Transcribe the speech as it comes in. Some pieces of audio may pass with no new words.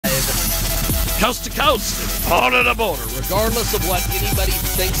coast to coast, border to border, regardless of what anybody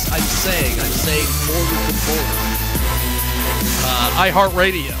thinks I'm saying border to border.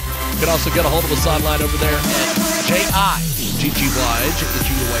 iHeartRadio. You can also get a hold of us online over there at JIGGYJGUAR.com.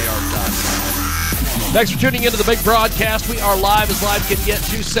 Thanks for tuning into the big broadcast. We are live as live can get,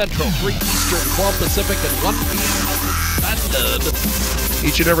 2 Central, 3 Eastern, 12 Pacific, and 1 p.m. Standard.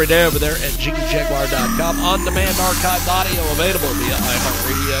 Each and every day over there at JiggyJaguar.com. On-demand archived audio available via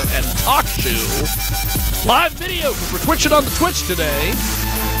iHeartRadio and TalkShoe. Live video because we're twitching on the Twitch today.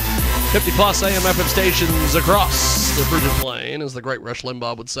 50-plus AM FM stations across the Virgin Plain, as the great Rush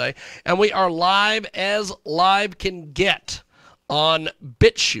Limbaugh would say. And we are live as live can get on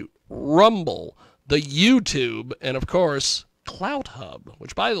BitChute, Rumble, the YouTube, and, of course, Clouthub,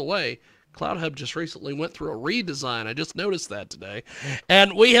 which, by the way, Clouthub just recently went through a redesign. I just noticed that today.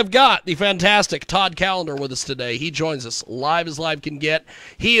 And we have got the fantastic Todd Callender with us today. He joins us live as live can get.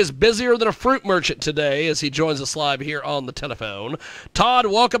 He is busier than a fruit merchant today as he joins us live here on the telephone. Todd,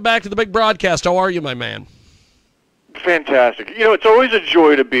 welcome back to the big broadcast. How are you, my man? Fantastic. You know, it's always a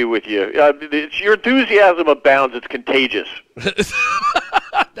joy to be with you. Your enthusiasm abounds. It's contagious.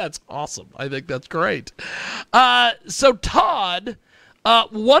 That's awesome. I think that's great. So, Todd...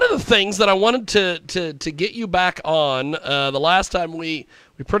 one of the things that I wanted to get you back on, the last time we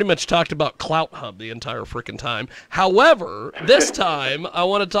pretty much talked about Clouthub the entire freaking time. However, this time I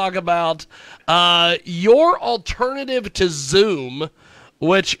want to talk about your alternative to Zoom,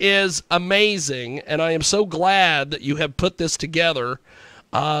 which is amazing, and I am so glad that you have put this together.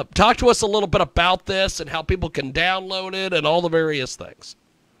 Talk to us a little bit about this and how people can download it and all the various things.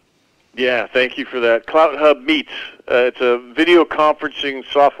 Yeah, thank you for that. Clouthub Meets. It's a video conferencing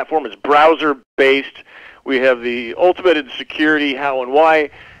software platform. It's browser-based. We have the ultimate in security, how and why,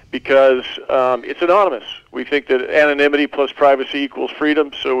 because it's anonymous. We think that anonymity plus privacy equals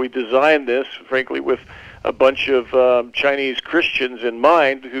freedom, so we designed this, frankly, with a bunch of Chinese Christians in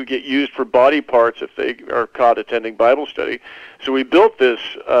mind who get used for body parts if they are caught attending Bible study. So we built this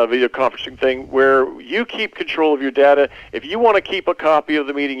video conferencing thing where you keep control of your data. If you want to keep a copy of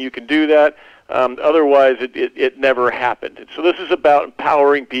the meeting, you can do that. Otherwise, it never happened. And so this is about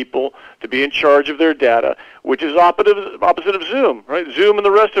empowering people to be in charge of their data, which is opposite of Zoom, right? Zoom and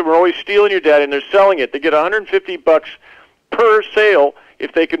the rest of them are always stealing your data, and they're selling it. They get $150 per sale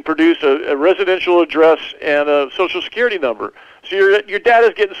if they can produce a residential address and a social security number. So your data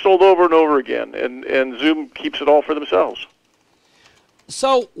is getting sold over and over again, and Zoom keeps it all for themselves.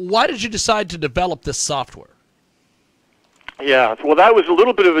 So why did you decide to develop this software? Yeah, well, that was a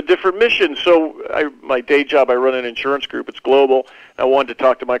little bit of a different mission. So my day job, I run an insurance group. It's global. I wanted to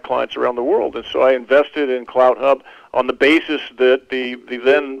talk to my clients around the world, and so I invested in Clouthub on the basis that the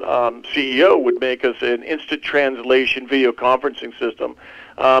then CEO would make us an instant translation video conferencing system.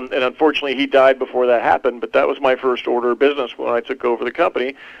 And unfortunately, he died before that happened, but that was my first order of business when I took over the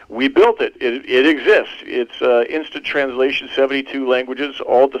company. We built it. It exists. It's instant translation, 72 languages,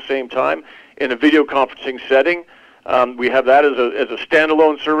 all at the same time in a video conferencing setting. We have that as a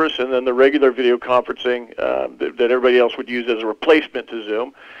standalone service, and then the regular video conferencing that everybody else would use as a replacement to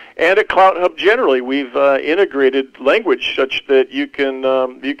Zoom. And at Clouthub generally, we've integrated language such that you can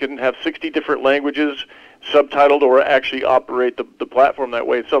have 60 different languages subtitled or actually operate the platform that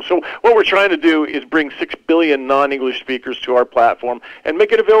way itself. So what we're trying to do is bring 6 billion non-English speakers to our platform and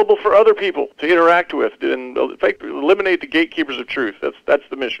make it available for other people to interact with, and in fact, eliminate the gatekeepers of truth. That's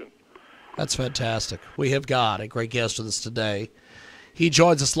the mission. That's fantastic. We have got a great guest with us today. He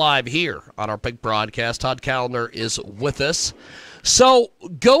joins us live here on our big broadcast. Todd Callender is with us. So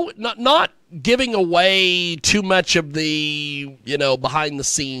not giving away too much of the, behind the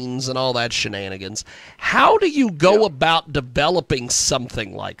scenes and all that shenanigans. How do you go about developing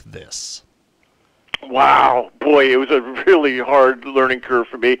something like this? Wow, boy, it was a really hard learning curve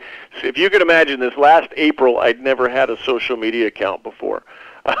for me. If you can imagine, this last April, I'd never had a social media account before.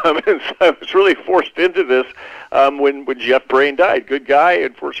 And so I was really forced into this when Jeff Brain died. Good guy.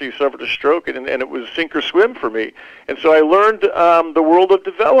 Unfortunately, he suffered a stroke, and it was sink or swim for me. And so I learned the world of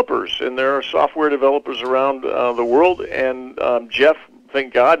developers, and there are software developers around the world. And Jeff,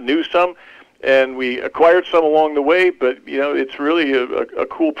 thank God, knew some, and we acquired some along the way. But it's really a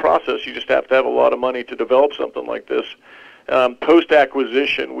cool process. You just have to have a lot of money to develop something like this.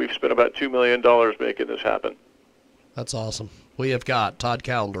 Post-acquisition, we've spent about $2 million making this happen. That's awesome. We have got Todd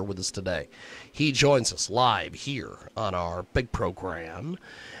Callender with us today. He joins us live here on our big program.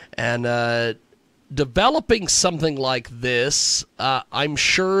 And developing something like this, I'm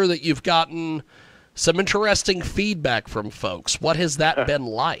sure that you've gotten some interesting feedback from folks. What has that been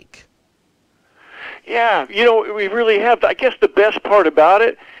like? Yeah, we really have. I guess the best part about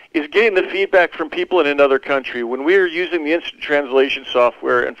it is getting the feedback from people in another country. When we are using the instant translation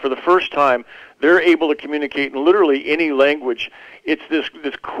software, and for the first time, they're able to communicate in literally any language. It's this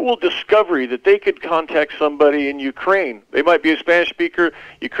cool discovery that they could contact somebody in Ukraine. They might be a Spanish speaker,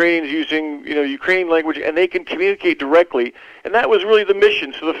 Ukrainians using Ukrainian language, and they can communicate directly. And that was really the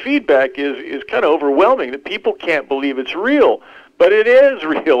mission. So the feedback is kind of overwhelming that people can't believe it's real, but it is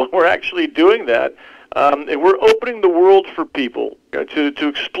real. We're actually doing that. And we're opening the world for people to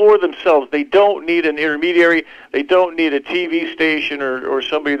explore themselves. They don't need an intermediary. They don't need a TV station or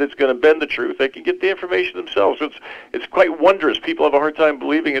somebody that's going to bend the truth. They can get the information themselves. So it's quite wondrous. People have a hard time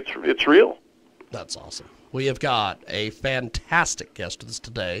believing it's real. That's awesome. We have got a fantastic guest with us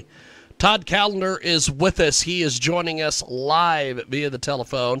today. Todd Callender is with us. He is joining us live via the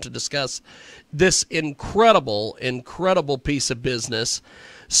telephone to discuss this incredible piece of business.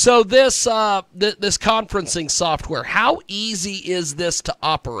 So this this conferencing software, how easy is this to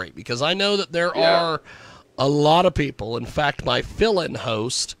operate? Because I know that there are a lot of people. In fact, my fill-in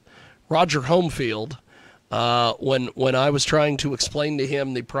host, Roger Homefield, when I was trying to explain to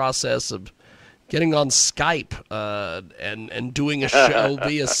him the process of getting on Skype and doing a show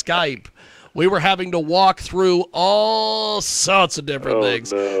via Skype, we were having to walk through all sorts of different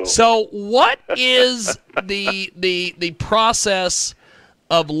things. No. So what is the process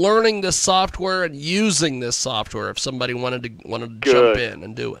of learning this software and using this software if somebody wanted to jump in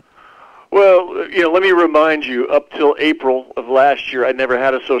and do it? Well, let me remind you, up till April of last year, I never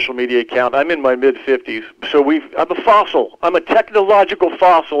had a social media account. I'm in my mid-50s, so I'm a fossil. I'm a technological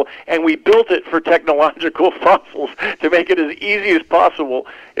fossil, and we built it for technological fossils to make it as easy as possible.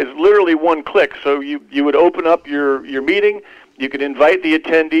 It's literally one click. So you would open up your meeting, you can invite the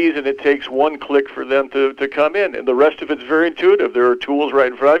attendees, and it takes one click for them to come in. And the rest of it's very intuitive. There are tools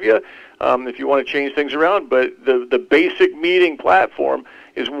right in front of you if you want to change things around, but the basic meeting platform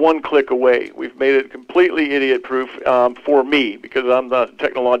is one click away. We've made it completely idiot-proof for me because I'm the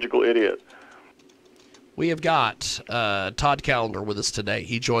technological idiot. We have got Todd Callender with us today.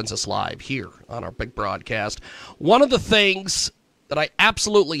 He joins us live here on our big broadcast. One of the things that I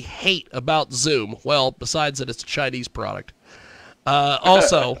absolutely hate about Zoom, well, besides that it's a Chinese product, it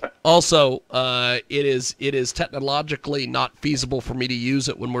is technologically not feasible for me to use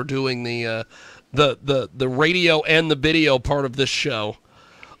it when we're doing the radio and the video part of this show.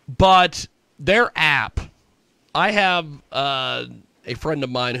 But their app, I have a friend of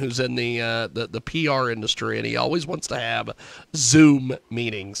mine who's in the PR industry, and he always wants to have Zoom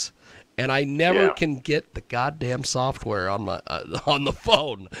meetings, and I never can get the goddamn software on the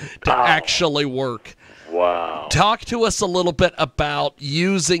phone to actually work. Wow. Talk to us a little bit about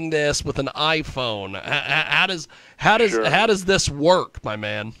using this with an iPhone. How does this work, my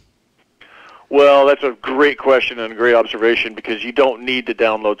man? Well, that's a great question and a great observation because you don't need to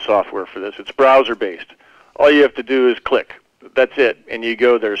download software for this. It's browser-based. All you have to do is click. That's it, and you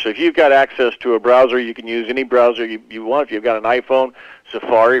go there. So if you've got access to a browser, you can use any browser you want. If you've got an iPhone,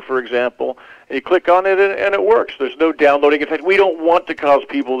 Safari, for example, and you click on it, and it works. There's no downloading. In fact, we don't want to cause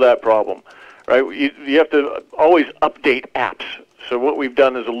people that problem, right? You have to always update apps. So what we've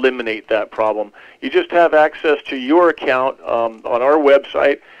done is eliminate that problem. You just have access to your account on our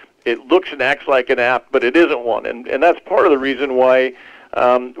website. It looks and acts like an app, but it isn't one. And that's part of the reason why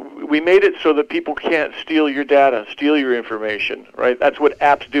we made it so that people can't steal your data, steal your information, right? That's what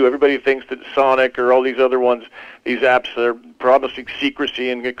apps do. Everybody thinks that Sonic or all these other ones, these apps are promising secrecy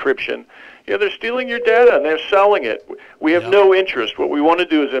and encryption. They're stealing your data and they're selling it. We have no interest. What we want to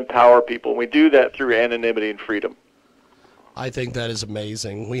do is empower people, and we do that through anonymity and freedom. I think that is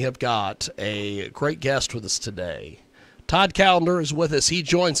amazing. We have got a great guest with us today. Todd Callender is with us. He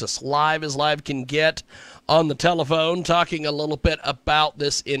joins us live as live can get on the telephone, talking a little bit about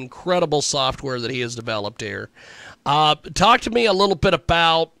this incredible software that he has developed here. Talk to me a little bit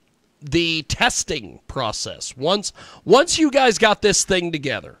about the testing process. Once you guys got this thing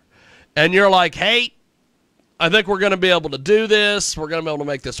together, and you're like, hey, I think we're going to be able to do this. We're going to be able to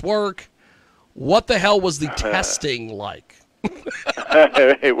make this work. What the hell was the testing like?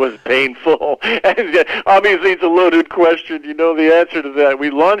 It was painful. And obviously, it's a loaded question. You know the answer to that. We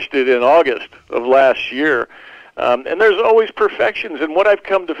launched it in August of last year. And there's always perfections. And what I've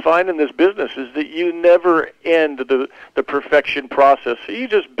come to find in this business is that you never end the perfection process. So you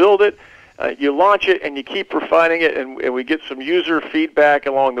just build it, you launch it, and you keep refining it, and we get some user feedback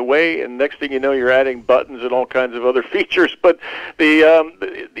along the way. And next thing you know, you're adding buttons and all kinds of other features. But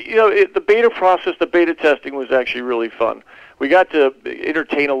the beta process, the beta testing was actually really fun. we got to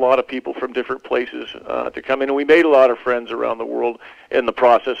entertain a lot of people from different places to come in, and we made a lot of friends around the world in the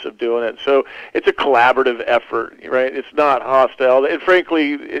process of doing it. So it's a collaborative effort, right? It's not hostile, and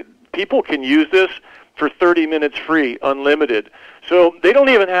frankly, people can use this for 30 minutes free, unlimited. So they don't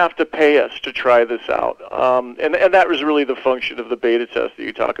even have to pay us to try this out. And that was really the function of the beta test that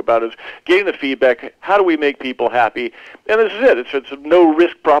you talk about, is getting the feedback. How do we make people happy? And this is it. It's a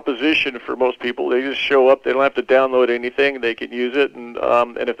no-risk proposition for most people. They just show up. They don't have to download anything. They can use it. And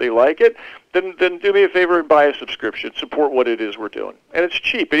if they like it, then do me a favor and buy a subscription. Support what it is we're doing. And it's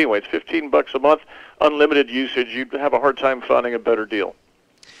cheap anyway. It's $15 a month, unlimited usage. You'd have a hard time finding a better deal.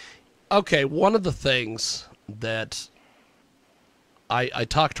 Okay, one of the things that I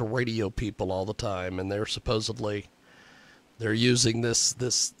talk to radio people all the time, and they're using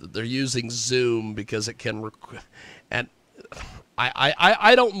they're using Zoom because it can, and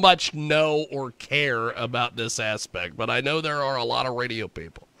I don't much know or care about this aspect, but I know there are a lot of radio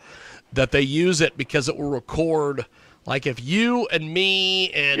people that they use it because it will record. Like if you and me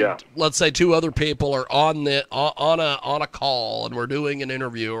and let's say two other people are on a call and we're doing an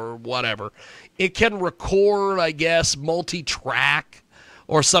interview or whatever, it can record, I guess, multi-track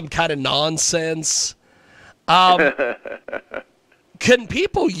or some kind of nonsense. Can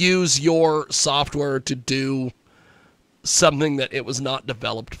people use your software to do something that it was not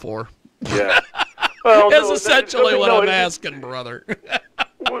developed for? Yeah. Well, that's essentially what I'm asking, brother.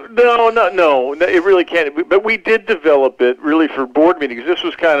 No, it really can't. But we did develop it really for board meetings. This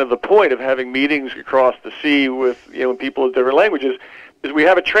was kind of the point of having meetings across the sea with people of different languages, is we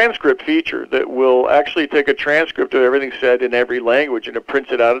have a transcript feature that will actually take a transcript of everything said in every language, and it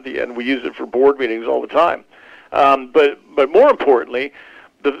prints it out at the end. We use it for board meetings all the time. But more importantly,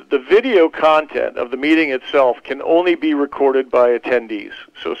 the video content of the meeting itself can only be recorded by attendees.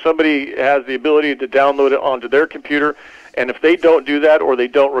 So somebody has the ability to download it onto their computer, and if they don't do that or they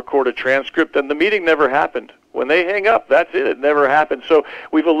don't record a transcript, then the meeting never happened. When they hang up, that's it. It never happened. So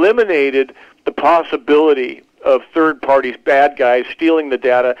we've eliminated the possibility of third parties, bad guys, stealing the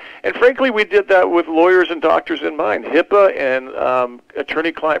data. And frankly, we did that with lawyers and doctors in mind. HIPAA and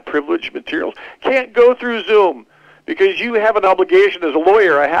attorney-client privilege materials can't go through Zoom, because you have an obligation as a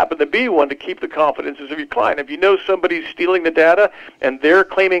lawyer, I happen to be one, to keep the confidences of your client. If you know somebody's stealing the data and they're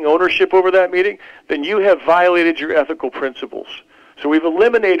claiming ownership over that meeting, then you have violated your ethical principles. So we've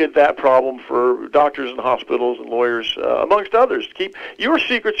eliminated that problem for doctors and hospitals and lawyers, amongst others. Keep your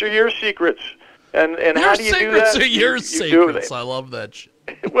secrets are your secrets. And how do you do that? Your secrets are your secrets. I love that shit.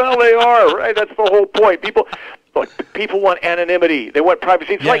 Well, they are, right? That's the whole point. People want anonymity. They want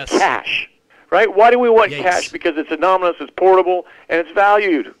privacy. It's like cash. Right? Why do we want cash? Because it's anonymous, it's portable, and it's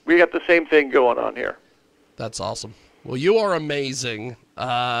valued. We got the same thing going on here. That's awesome. Well, you are amazing.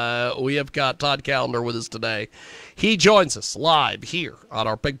 We have got Todd Callender with us today. He joins us live here on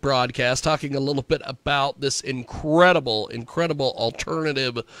our big broadcast, talking a little bit about this incredible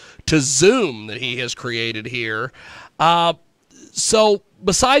alternative to Zoom that he has created here. So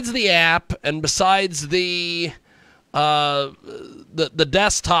besides the app and besides the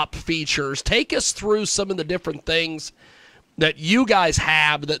desktop features, take us through some of the different things that you guys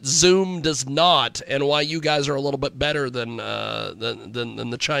have that Zoom does not, and why you guys are a little bit better than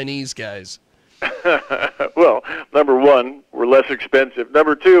the Chinese guys. Well, number one, we're less expensive.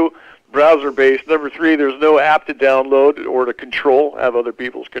 Number two, browser-based. Number three, there's no app to download or to control, have other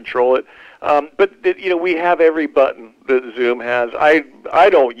people's control it. But we have every button that Zoom has. I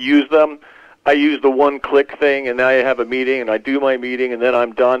don't use them. I use the one-click thing, and now I have a meeting, and I do my meeting, and then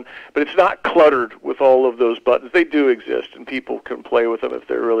I'm done. But it's not cluttered with all of those buttons. They do exist, and people can play with them if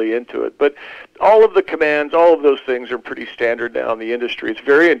they're really into it. But all of the commands, all of those things are pretty standard now in the industry. It's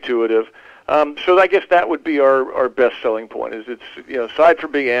very intuitive. So I guess that would be our best selling point. Is it's aside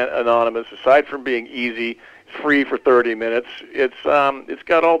from being anonymous, aside from being easy, free for 30 minutes. It's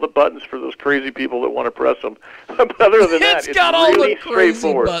got all the buttons for those crazy people that want to press them. But other than that, it's got really all the crazy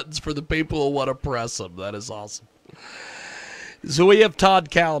straightforward buttons for the people who want to press them. That is awesome. So we have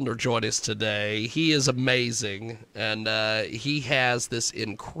Todd Callender join us today. He is amazing, and he has this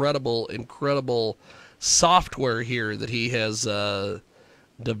incredible software here that he has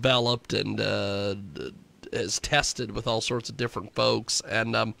developed and has tested with all sorts of different folks.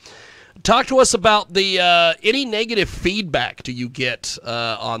 And talk to us about the any negative feedback do you get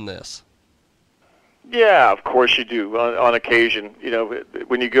on this? Yeah, of course you do. On occasion,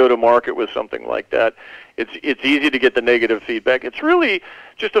 when you go to market with something like that, it's easy to get the negative feedback. It's really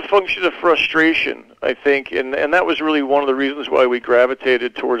just a function of frustration, I think, and that was really one of the reasons why we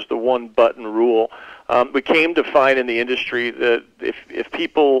gravitated towards the one-button rule. We came to find in the industry that if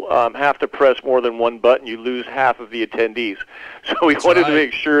people have to press more than one button, you lose half of the attendees. So we wanted to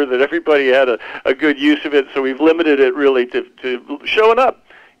make sure that everybody had a good use of it. So we've limited it really to showing up.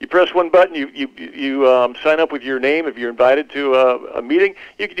 You press one button, you sign up with your name. If you're invited to a meeting,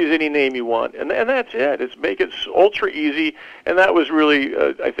 you can use any name you want, and that's it. It's make it ultra easy, and that was really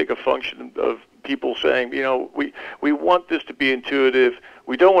I think a function of people saying, you know, we want this to be intuitive.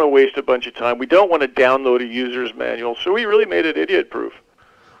 We don't want to waste a bunch of time. We don't want to download a user's manual. So we really made it idiot-proof.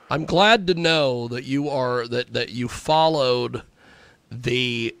 I'm glad to know that you are that you followed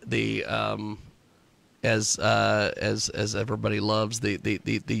the as everybody loves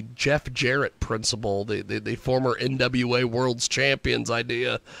the Jeff Jarrett principle, the former NWA World's Champions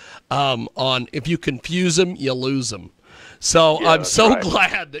idea on if you confuse them, you lose them. So I'm so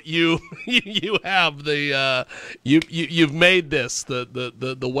glad that you have the you've made this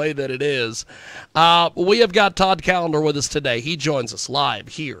the way that it is. We have got Todd Callender with us today. He joins us live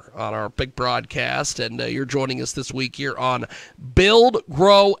here on our big broadcast, and you're joining us this week here on Build,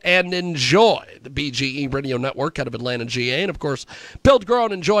 Grow, and Enjoy, the BGE Radio Network out of Atlanta, GA, and of course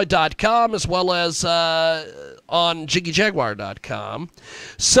buildgrowandenjoy.com, as well as on JiggyJaguar.com.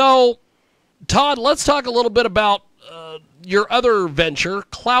 So, Todd, let's talk a little bit about your other venture,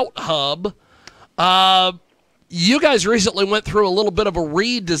 Clouthub. You guys recently went through a little bit of a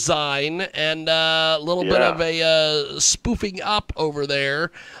redesign and a little bit of a spoofing up over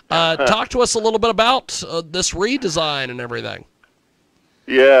there. Talk to us a little bit about this redesign and everything.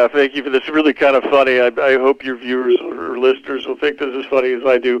 Yeah, thank you for this. Really kind of funny. I hope your viewers or listeners will think this is funny as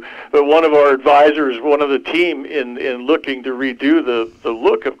I do. But one of our advisors, one of the team in looking to redo the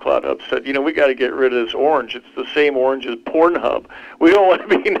look of Clouthub said, you know, we got to get rid of this orange. It's the same orange as Pornhub. We don't want to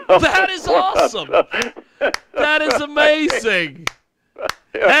be known. That is awesome. That is amazing.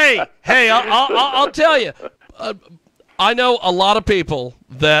 Hey, I'll tell you. I know a lot of people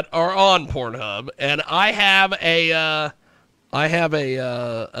that are on Pornhub, and I have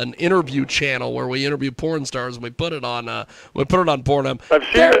an interview channel where we interview porn stars and we put it on Pornhub. I've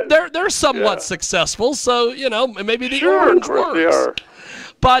seen it. They're somewhat successful, so you know maybe the Of orange course works. They are.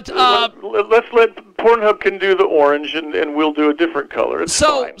 But let's let Pornhub can do the orange and we'll do a different color. It's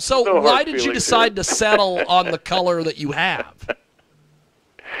fine. So no why did you decide to settle on the color that you have?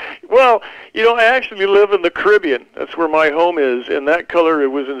 Well, you know, I actually live in the Caribbean. That's where my home is, and that color, it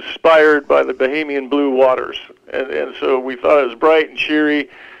was inspired by the Bahamian blue waters, and so we thought it was bright and cheery,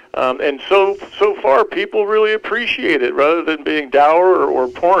 and so far people really appreciate it. Rather than being dour or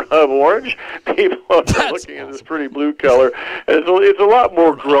Pornhub orange, people are looking at this pretty blue color. It's a lot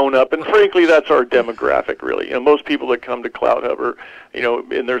more grown up, and frankly, that's our demographic, really. You know, most people that come to Clouthub are, you know,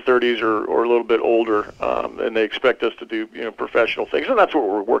 in their 30s or a little bit older, and they expect us to do, you know, professional things, and that's what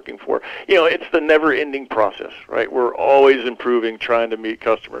we're working for. You know, it's the never-ending process, right? We're always improving, trying to meet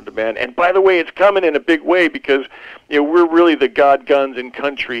customer demand. And by the way, it's coming in a big way because, you know, we're really the God, Guns, and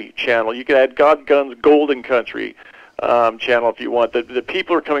Country channel. You can add God, Guns, Golden Country channel if you want. The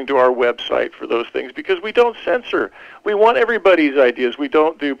people are coming to our website for those things because we don't censor. We want everybody's ideas. We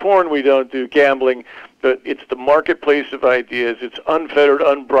don't do porn. We don't do gambling. But it's the marketplace of ideas. It's unfettered,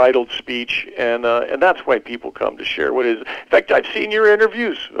 unbridled speech, and that's why people come to share what is. In fact, I've seen your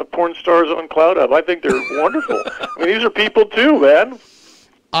interviews of porn stars on Clouthub. I think they're wonderful. I mean, these are people too, man.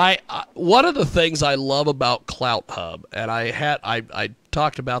 One of the things I love about Clouthub, and I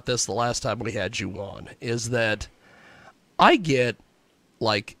talked about this the last time we had you on, is that I get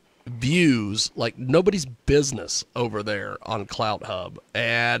like views like nobody's business over there on Clouthub,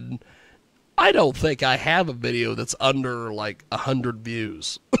 and I don't think I have a video that's under like 100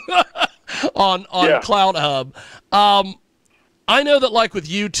 views on Clouthub. I know that like with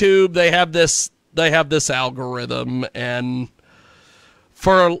YouTube they have this algorithm, and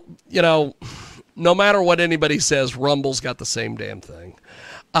for, you know, no matter what anybody says, Rumble's got the same damn thing.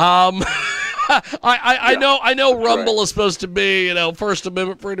 I know Rumble is supposed to be, you know, First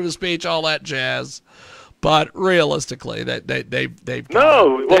Amendment, freedom of speech, all that jazz. But realistically, they've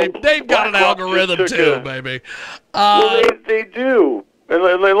got an algorithm too, baby. Well, they do. And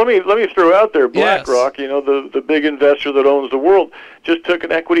let me throw out there, BlackRock, you know, the big investor that owns the world, just took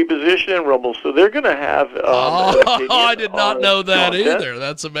an equity position in Rumble, so they're going to have. I did not know that either.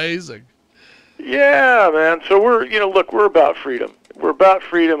 That's amazing. Yeah, man. So we're about freedom. We're about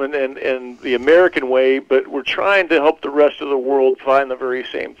freedom and the American way, but we're trying to help the rest of the world find the very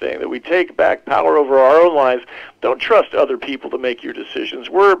same thing, that we take back power over our own lives. Don't trust other people to make your decisions.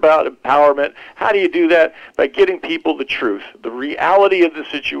 We're about empowerment. How do you do that? By getting people the truth, the reality of the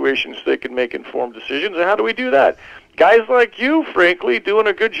situation, so they can make informed decisions. And how do we do that? Guys like you, frankly, doing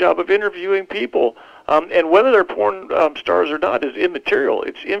a good job of interviewing people. And whether they're porn stars or not is immaterial.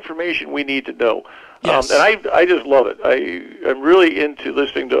 It's information we need to know. Yes. And I just love it. I'm really into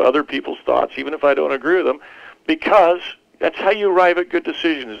listening to other people's thoughts, even if I don't agree with them, because that's how you arrive at good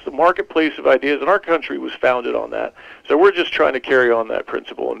decisions. The marketplace of ideas in our country was founded on that. So we're just trying to carry on that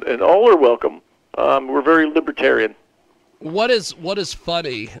principle, and all are welcome. We're very libertarian. What is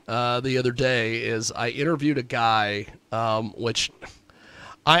funny the other day is I interviewed a guy, which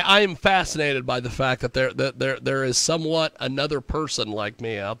I am fascinated by the fact that there is somewhat another person like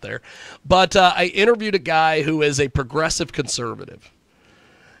me out there. But I interviewed a guy who is a progressive conservative.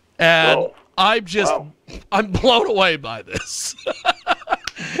 And I'm blown away by this.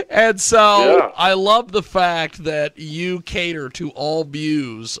 And so I love the fact that you cater to all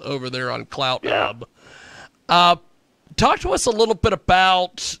views over there on Clouthub. Talk to us a little bit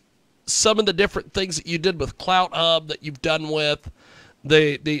about some of the different things that you did with Clouthub, that you've done with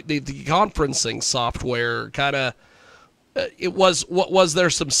the conferencing software. Kind of, was there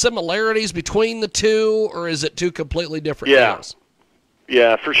some similarities between the two, or is it two completely different deals?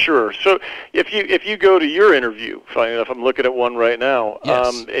 Yeah, for sure. So if you go to your interview, funny enough, I'm looking at one right now,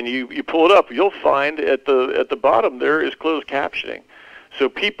 and you pull it up, you'll find at the bottom there is closed captioning. So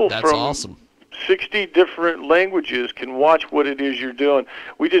people from 60 different languages can watch what it is you're doing.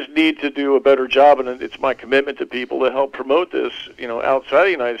 We just need to do a better job, and it's my commitment to people to help promote this, outside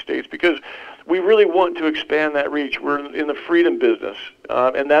the United States, because we really want to expand that reach. We're in the freedom business,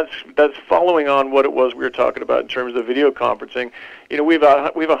 and that's following on what it was we were talking about in terms of video conferencing. We have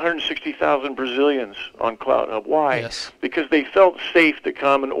 160,000 Brazilians on Clouthub. Why? Yes. Because they felt safe to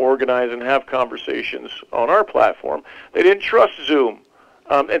come and organize and have conversations on our platform. They didn't trust Zoom.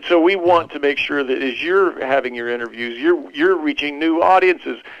 And so we want to make sure that as you're having your interviews, you're reaching new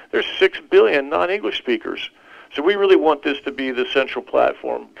audiences. There's 6 billion non-English speakers. So we really want this to be the central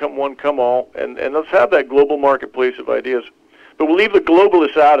platform. Come one, come all, and let's have that global marketplace of ideas. But we'll leave the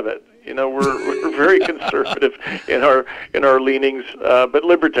globalists out of it. We're very conservative in our leanings, but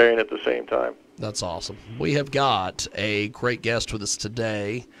libertarian at the same time. That's awesome. We have got a great guest with us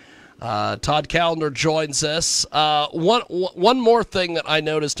today. Todd Callender joins us. One more thing that I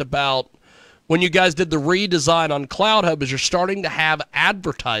noticed about when you guys did the redesign on Clouthub is you're starting to have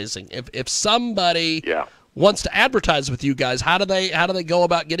advertising. If somebody wants to advertise with you guys, how do they go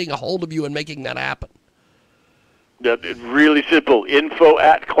about getting a hold of you and making that happen? It's really simple.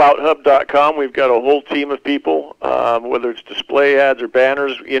 info@clouthub.com. We've got a whole team of people, whether it's display ads or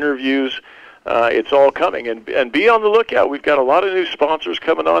banners, interviews. It's all coming, and be on the lookout. We've got a lot of new sponsors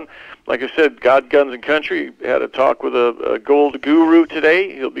coming on. Like I said, God, Guns, and Country had a talk with a gold guru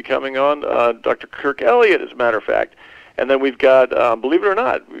today. He'll be coming on, Dr. Kirk Elliott, as a matter of fact. And then we've got, believe it or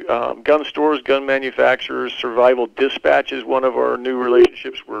not, gun stores, gun manufacturers. Survival Dispatch is one of our new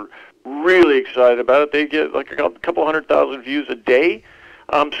relationships. We're really excited about it. They get like a couple 100,000 views a day.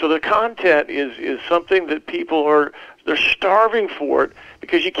 So the content is something that people they're starving for it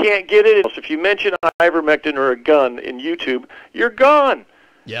because you can't get it. If you mention ivermectin or a gun in YouTube, you're gone.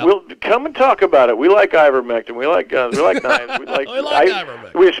 Yep. We'll come and talk about it. We like ivermectin. We like guns. We like knives. We like,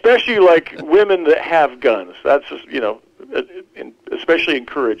 ivermectin. We especially like women that have guns. That's especially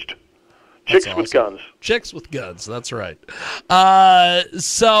encouraged. Chicks with guns. Chicks with guns. That's right.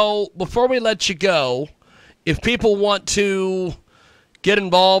 So before we let you go, if people want to get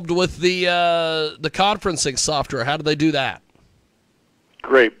involved with the conferencing software, how do they do that?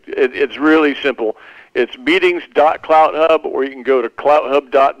 Great. It's really simple. It's meetings.clouthub, or you can go to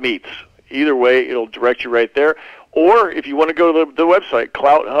clouthub.meets. Either way, it'll direct you right there. Or if you want to go to the website,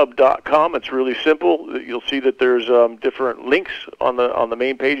 clouthub.com, it's really simple. You'll see that there's different links on the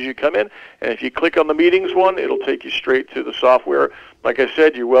main page as you come in. And if you click on the meetings one, it'll take you straight to the software. Like I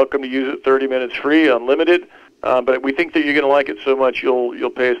said, you're welcome to use it 30 minutes free, unlimited. But we think that you're going to like it so much, you'll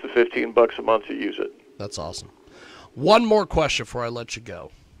pay us the $15 a month to use it. That's awesome. One more question before I let you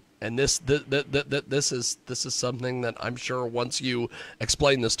go. And this is something that I'm sure once you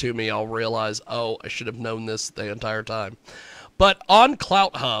explain this to me, I'll realize, I should have known this the entire time. But on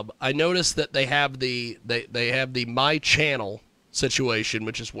Clouthub, I noticed that they have the My Channel situation,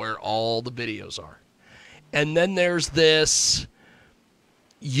 which is where all the videos are. And then there's this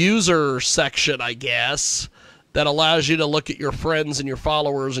user section, I guess, that allows you to look at your friends and your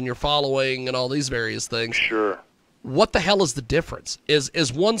followers and your following and all these various things. Sure. What the hell is the difference?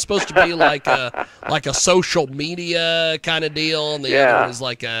 Is one supposed to be like a social media kind of deal, and the other is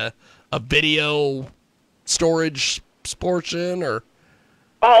like a video storage portion, or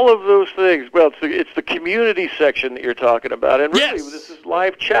all of those things? Well, it's the community section that you're talking about, and really this is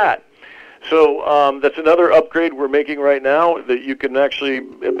live chat. So that's another upgrade we're making right now, that you can actually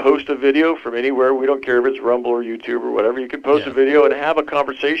post a video from anywhere. We don't care if it's Rumble or YouTube or whatever. You can post a video and have a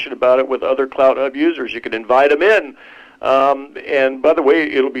conversation about it with other Clouthub users. You can invite them in. And by the way,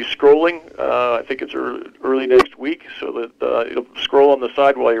 it'll be scrolling. I think it's early next week, so that it'll scroll on the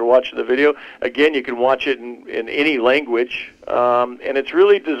side while you're watching the video. Again, you can watch it in any language, and it's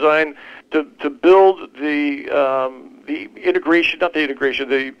really designed to build the integration, not the integration,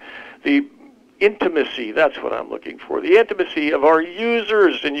 the intimacy. That's what I'm looking for. The intimacy of our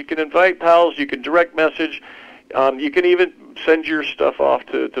users, and you can invite pals, you can direct message. You can even send your stuff off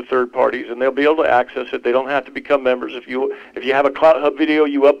to third parties, and they'll be able to access it. They don't have to become members. If you have a Clouthub video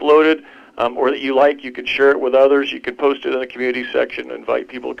you uploaded or that you like, you can share it with others. You can post it in the community section and invite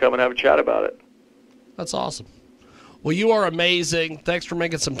people to come and have a chat about it. That's awesome. Well, you are amazing. Thanks for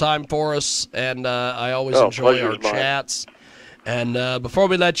making some time for us, and I always enjoy our chats. And before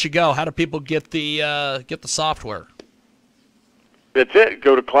we let you go, how do people get the software? That's it.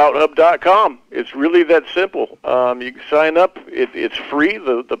 Go to Clouthub.com. It's really that simple. You can sign up. It's free.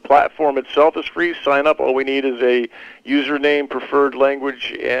 The platform itself is free. Sign up. All we need is a username, preferred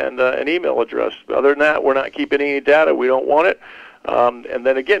language, and an email address. Other than that, we're not keeping any data. We don't want it. And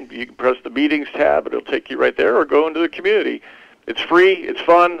then again, you can press the meetings tab. It'll take you right there, or go into the community. It's free. It's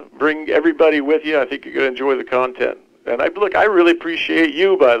fun. Bring everybody with you. I think you're going to enjoy the content. And I really appreciate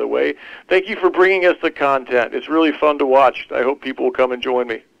you, by the way. Thank you for bringing us the content. It's really fun to watch. I hope people will come and join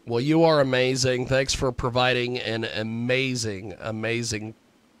me. Well, you are amazing. Thanks for providing an amazing, amazing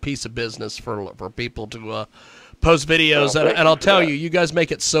piece of business for people to post videos. And I'll tell you, you guys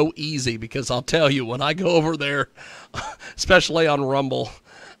make it so easy, because I'll tell you, when I go over there, especially on Rumble,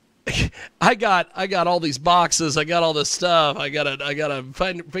 I got all these boxes. I got all this stuff. I gotta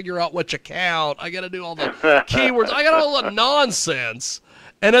figure out which account. I gotta do all the keywords. I got all the nonsense.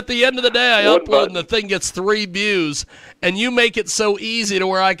 And at the end of the day, I upload and the thing gets 3 views. And you make it so easy to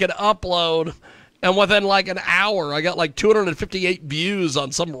where I can upload, and within like an hour, I got like 258 views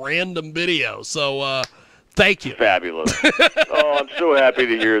on some random video. So thank you. Fabulous. Oh, I'm so happy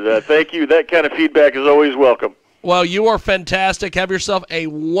to hear that. Thank you. That kind of feedback is always welcome. Well, you are fantastic. Have yourself a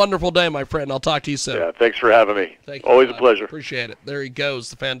wonderful day, my friend. I'll talk to you soon. Yeah, thanks for having me. Thank you, always Todd. A pleasure. Appreciate it. There he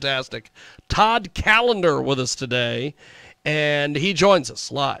goes, the fantastic Todd Callender with us today, and he joins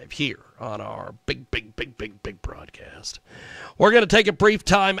us live here on our big broadcast. We're going to take a brief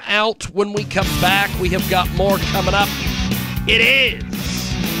time out. When we come back, we have got more coming up. It is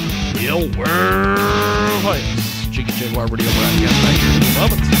the World Famous Jiggy Jaguar Radio Broadcast right here in a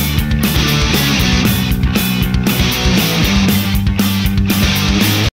moment.